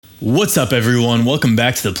What's up, everyone? Welcome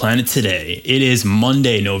back to the planet today. It is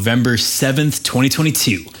Monday, November 7th,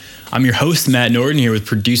 2022. I'm your host, Matt Norton, here with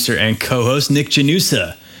producer and co-host Nick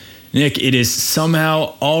Janusa. Nick, it is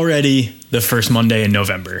somehow already the first Monday in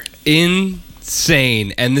November.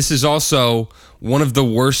 Insane. And this is also one of the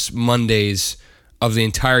worst Mondays of the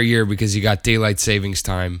entire year because you got daylight savings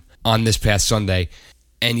time on this past Sunday.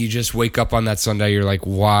 And you just wake up on that Sunday, you're like,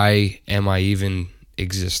 why am I even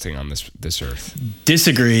existing on this earth?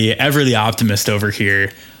 Disagree. Ever the optimist over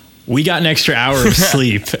here. We got an extra hour of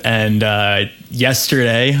sleep, and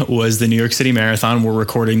yesterday was the New York City Marathon. We're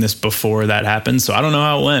recording this before that happened, so I don't know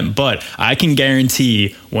how it went, but I can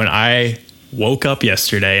guarantee when I woke up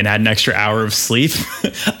yesterday and had an extra hour of sleep,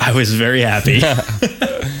 I was very happy.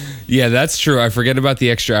 Yeah, that's true. I forget about the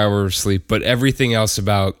extra hour of sleep, but everything else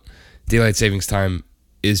about daylight savings time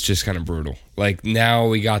is just kind of brutal. Like now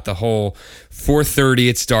we got the whole 4:30,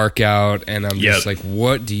 it's dark out, and I'm just like,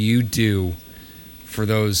 what do you do for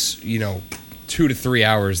those, 2 to 3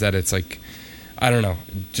 hours that it's like, I don't know,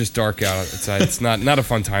 just dark out outside. It's not a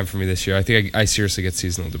fun time for me this year. I think I seriously get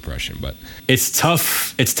seasonal depression, but it's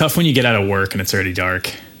tough. It's tough when you get out of work and it's already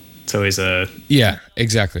dark. It's always yeah,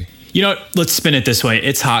 exactly. You know what? Let's spin it this way.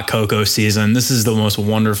 It's hot cocoa season. This is the most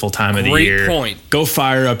wonderful time of the year. Great point. Go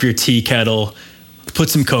fire up your tea kettle, put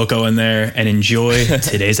some cocoa in there, and enjoy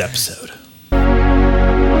today's episode.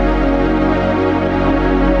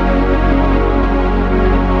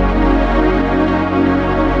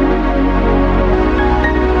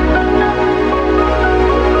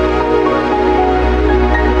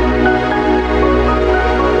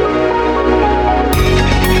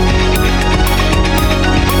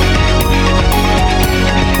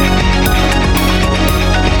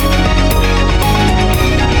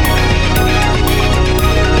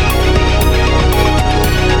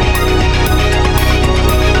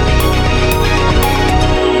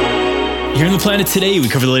 Here on the planet today, we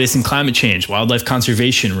cover the latest in climate change, wildlife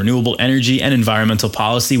conservation, renewable energy, and environmental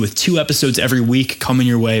policy with 2 episodes every week coming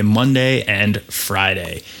your way Monday and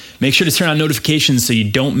Friday. Make sure to turn on notifications so you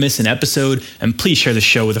don't miss an episode, and please share the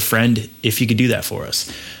show with a friend if you could do that for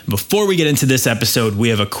us. Before we get into this episode, we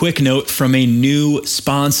have a quick note from a new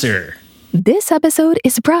sponsor. This episode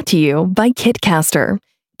is brought to you by Kitcaster.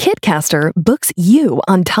 Kitcaster books you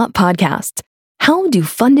on top podcasts. How do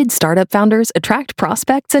funded startup founders attract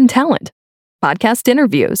prospects and talent? Podcast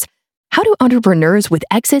interviews. How do entrepreneurs with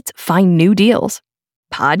exits find new deals?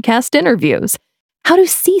 Podcast interviews. How do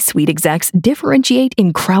C-suite execs differentiate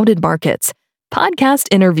in crowded markets? Podcast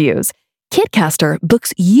interviews. Kitcaster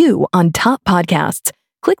books you on top podcasts.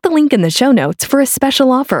 Click the link in the show notes for a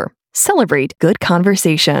special offer. Celebrate good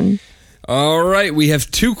conversation. All right, we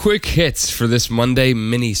have 2 quick hits for this Monday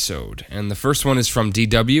minisode. And the first one is from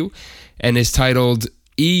DW and is titled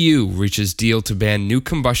EU reaches deal to ban new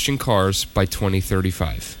combustion cars by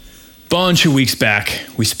 2035. Bunch of weeks back,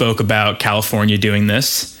 we spoke about California doing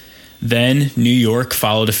this. Then New York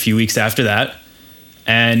followed a few weeks after that.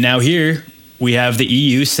 And now here we have the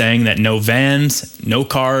EU saying that no vans, no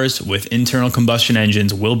cars with internal combustion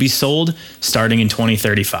engines will be sold starting in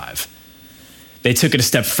 2035. They took it a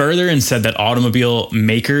step further and said that automobile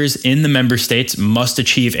makers in the member states must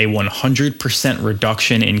achieve a 100%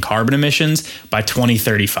 reduction in carbon emissions by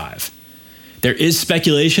 2035. There is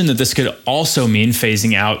speculation that this could also mean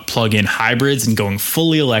phasing out plug-in hybrids and going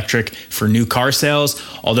fully electric for new car sales,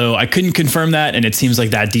 although I couldn't confirm that, and it seems like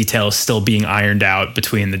that detail is still being ironed out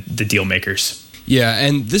between the deal makers. Yeah,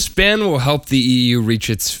 and this ban will help the EU reach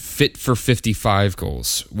its Fit for 55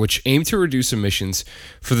 goals, which aim to reduce emissions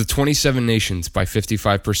for the 27 nations by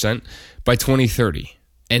 55% by 2030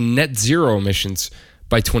 and net zero emissions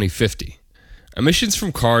by 2050. Emissions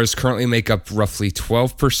from cars currently make up roughly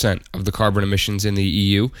 12% of the carbon emissions in the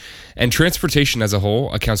EU, and transportation as a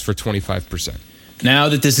whole accounts for 25%. Now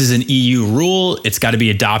that this is an EU rule, it's got to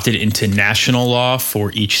be adopted into national law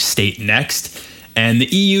for each state next. And the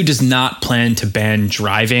EU does not plan to ban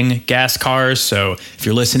driving gas cars. So if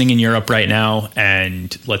you're listening in Europe right now,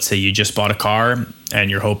 and let's say you just bought a car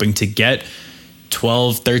and you're hoping to get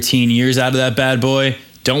 12, 13 years out of that bad boy,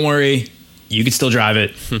 don't worry, you can still drive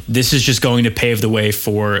it. This is just going to pave the way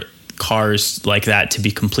for cars like that to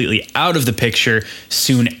be completely out of the picture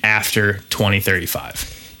soon after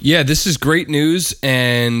 2035. Yeah, this is great news.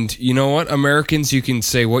 And you know what, Americans, you can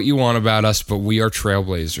say what you want about us, but we are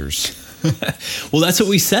trailblazers. Well, that's what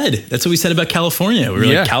we said. That's what we said about California. We were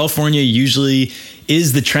like, California usually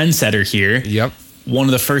is the trendsetter here. Yep. One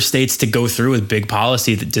of the first states to go through with big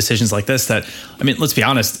policy decisions like this that, I mean, let's be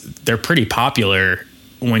honest, they're pretty popular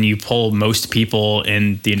when you poll most people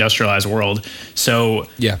in the industrialized world. So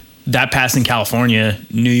yeah, that passed in California.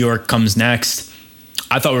 New York comes next.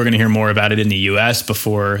 I thought we were going to hear more about it in the US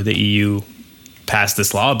before the EU passed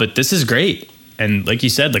this law, but this is great. And like you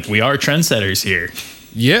said, like, we are trendsetters here.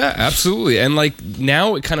 Yeah, absolutely. And like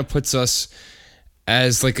now it kind of puts us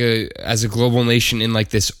as a global nation in like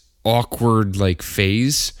this awkward like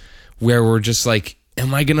phase where we're just like,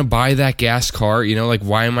 am I going to buy that gas car? You know, like,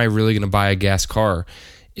 why am I really going to buy a gas car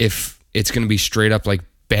if it's going to be straight up like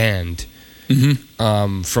banned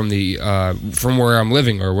from where I'm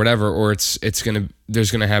living or whatever, or there's going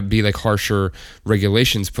to be like harsher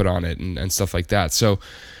regulations put on it and stuff like that. So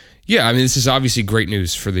yeah, I mean, this is obviously great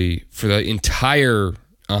news for the entire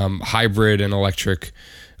hybrid and electric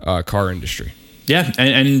car industry. Yeah,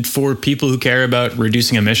 and for people who care about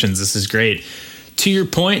reducing emissions, this is great. To your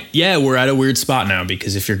point, yeah, we're at a weird spot now,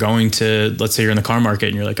 because if you're going to, let's say you're in the car market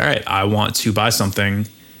and you're like, all right, I want to buy something.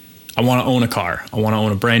 I want to own a car. I want to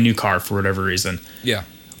own a brand new car for whatever reason. Yeah.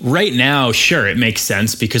 Right now, sure, it makes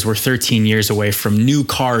sense because we're 13 years away from new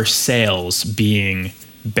car sales being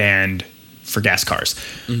banned for gas cars.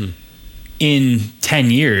 Mm-hmm. In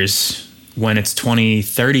 10 years, when it's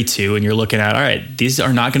 2032 and you're looking at, all right, these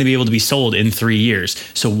are not going to be able to be sold in 3 years.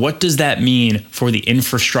 So what does that mean for the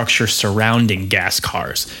infrastructure surrounding gas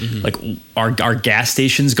cars? Mm-hmm. Like, are gas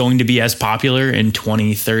stations going to be as popular in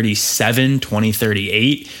 2037,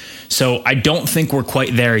 2038? So I don't think we're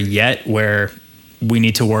quite there yet where we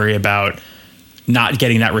need to worry about not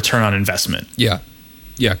getting that return on investment. Yeah.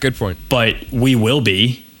 Yeah, good point. But we will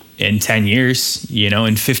be in 10 years,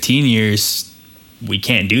 in 15 years, we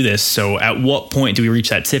can't do this. So at what point do we reach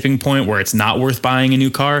that tipping point where it's not worth buying a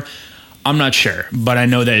new car? I'm not sure, but I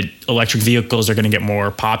know that electric vehicles are going to get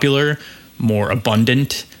more popular, more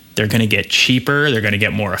abundant. They're going to get cheaper. They're going to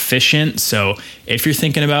get more efficient. So if you're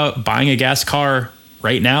thinking about buying a gas car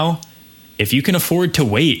right now, if you can afford to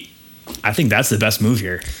wait, I think that's the best move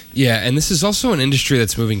here. Yeah, and this is also an industry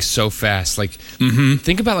that's moving so fast. Like,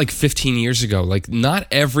 think about like 15 years ago. Like, not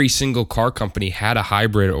every single car company had a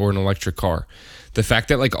hybrid or an electric car. The fact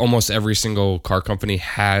that like almost every single car company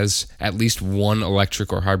has at least one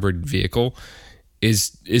electric or hybrid vehicle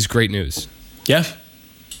is great news. Yeah,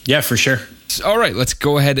 for sure. All right, let's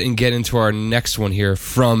go ahead and get into our next one here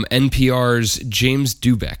from NPR's James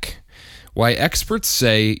Dubeck. Why experts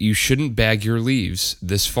say you shouldn't bag your leaves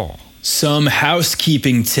this fall. Some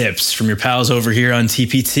housekeeping tips from your pals over here on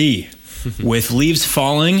TPT. With leaves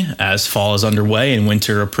falling as fall is underway and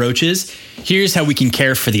winter approaches, here's how we can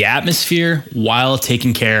care for the atmosphere while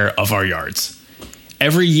taking care of our yards.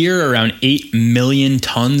 Every year, around 8 million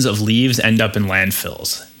tons of leaves end up in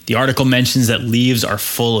landfills. The article mentions that leaves are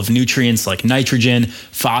full of nutrients like nitrogen,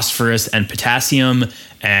 phosphorus, and potassium,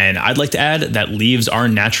 and I'd like to add that leaves are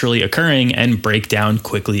naturally occurring and break down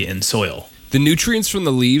quickly in soil. The nutrients from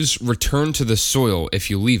the leaves return to the soil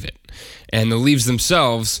if you leave it, and the leaves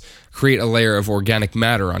themselves create a layer of organic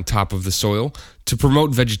matter on top of the soil to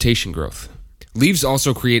promote vegetation growth. Leaves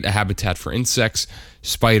also create a habitat for insects,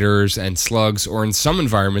 spiders, and slugs, or in some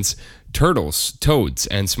environments, turtles, toads,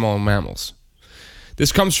 and small mammals.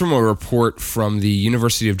 This comes from a report from the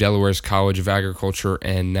University of Delaware's College of Agriculture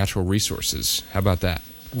and Natural Resources. How about that?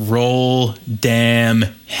 Roll damn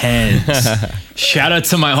hens. Shout out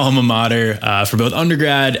to my alma mater for both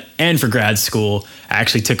undergrad and for grad school. I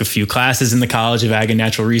actually took a few classes in the College of Ag and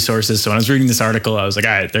Natural Resources. So when I was reading this article, I was like,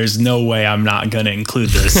 all right, there's no way I'm not going to include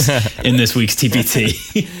this in this week's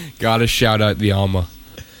TPT. Gotta shout out the alma.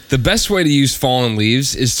 The best way to use fallen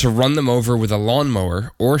leaves is to run them over with a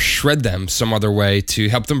lawnmower or shred them some other way to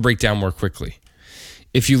help them break down more quickly.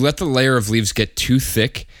 If you let the layer of leaves get too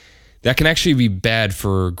thick, that can actually be bad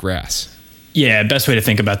for grass. Yeah, best way to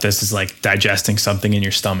think about this is like digesting something in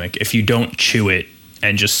your stomach. If you don't chew it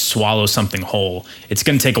and just swallow something whole, it's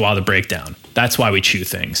going to take a while to break down. That's why we chew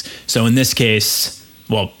things. So in this case,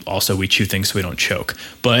 well, also we chew things so we don't choke.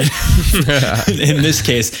 But in this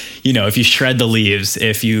case, if you shred the leaves,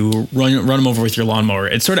 if you run them over with your lawnmower,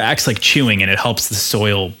 it sort of acts like chewing and it helps the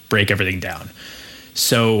soil break everything down.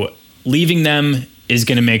 So leaving them is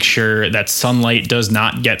going to make sure that sunlight does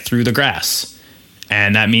not get through the grass.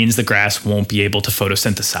 And that means the grass won't be able to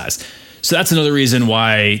photosynthesize. So that's another reason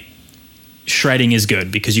why shredding is good,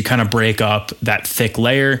 because you kind of break up that thick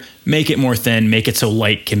layer, make it more thin, make it so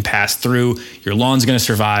light can pass through. Your lawn's going to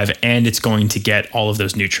survive and it's going to get all of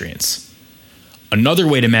those nutrients. Another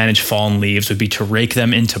way to manage fallen leaves would be to rake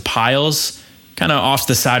them into piles, kind of off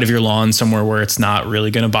the side of your lawn, somewhere where it's not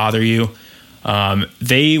really going to bother you.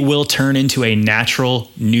 They will turn into a natural,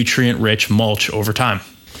 nutrient-rich mulch over time.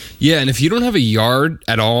 Yeah, and if you don't have a yard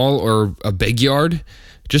at all or a big yard,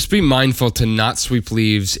 just be mindful to not sweep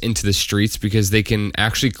leaves into the streets because they can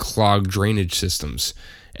actually clog drainage systems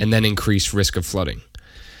and then increase risk of flooding.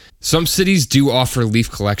 Some cities do offer leaf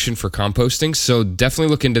collection for composting, so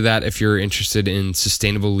definitely look into that if you're interested in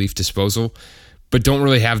sustainable leaf disposal, but don't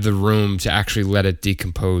really have the room to actually let it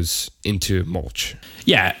decompose into mulch.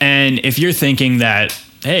 Yeah, and if you're thinking that,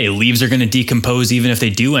 hey, leaves are going to decompose even if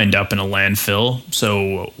they do end up in a landfill,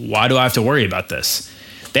 so why do I have to worry about this?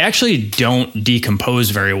 They actually don't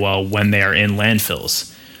decompose very well when they are in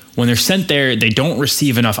landfills. When they're sent there, they don't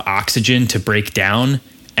receive enough oxygen to break down,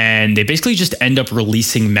 and they basically just end up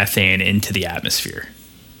releasing methane into the atmosphere.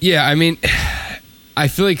 Yeah, I mean, I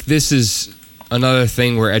feel like this is another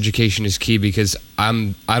thing where education is key, because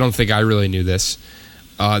I don't think I really knew this,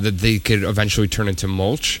 that they could eventually turn into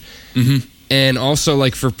mulch. Mm-hmm. And also,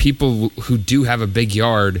 like, for people who do have a big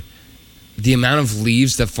yard, the amount of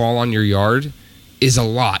leaves that fall on your yard is a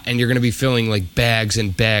lot, and you're going to be filling like bags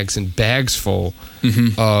and bags and bags full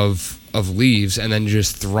of leaves, and then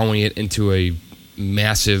just throwing it into a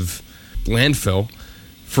massive landfill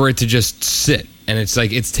for it to just sit. And it's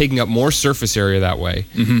like it's taking up more surface area that way,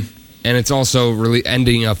 and it's also really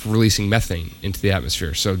ending up releasing methane into the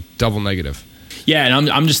atmosphere. So double negative. Yeah,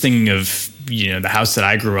 and I'm just thinking of, you know, the house that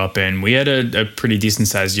I grew up in. We had a pretty decent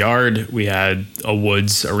sized yard. We had a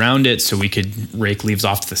woods around it, so we could rake leaves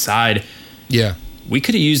off to the side. Yeah. We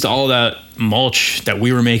could have used all of that mulch that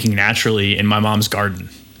we were making naturally in my mom's garden.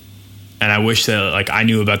 And I wish that, like, I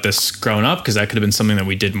knew about this growing up, because that could have been something that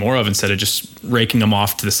we did more of instead of just raking them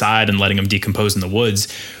off to the side and letting them decompose in the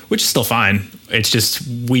woods, which is still fine. It's just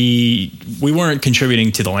we weren't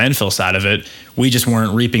contributing to the landfill side of it. We just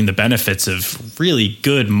weren't reaping the benefits of really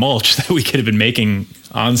good mulch that we could have been making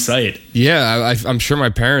on site. Yeah, I'm sure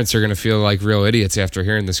my parents are going to feel like real idiots after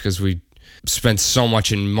hearing this, because we spent so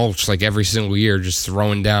much in mulch, like every single year, just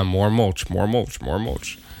throwing down more mulch, more mulch, more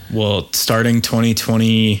mulch. Well, starting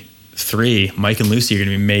 2023, Mike and Lucy are going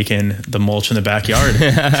to be making the mulch in the backyard.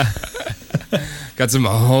 Got some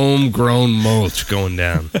homegrown mulch going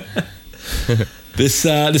down. This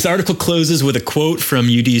article closes with a quote from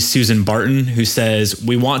UD's Susan Barton, who says,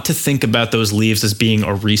 "We want to think about those leaves as being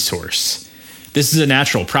a resource. This is a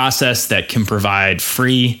natural process that can provide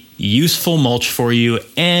free, useful mulch for you,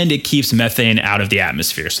 and it keeps methane out of the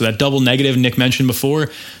atmosphere." So that double negative Nick mentioned before,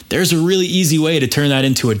 there's a really easy way to turn that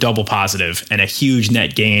into a double positive and a huge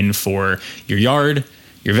net gain for your yard,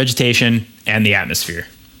 your vegetation, and the atmosphere.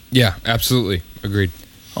 Yeah, absolutely. Agreed.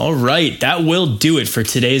 All right, that will do it for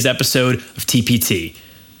today's episode of TPT.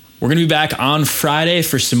 We're going to be back on Friday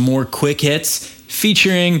for some more quick hits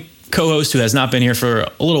featuring co-host who has not been here for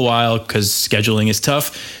a little while because scheduling is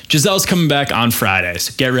tough. Giselle's coming back on Friday,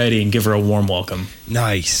 so get ready and give her a warm welcome.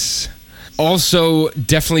 Nice. Also,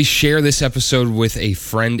 definitely share this episode with a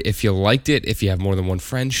friend if you liked it. If you have more than one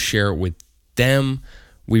friend, share it with them.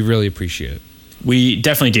 We really appreciate it. We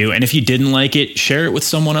definitely do. And if you didn't like it, share it with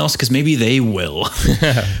someone else, because maybe they will.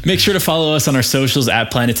 Make sure to follow us on our socials at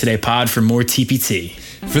Planet Today Pod for more TPT.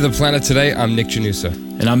 For the Planet Today, I'm Nick Janusa.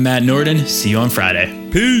 And I'm Matt Norden. See you on Friday.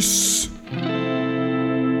 Peace.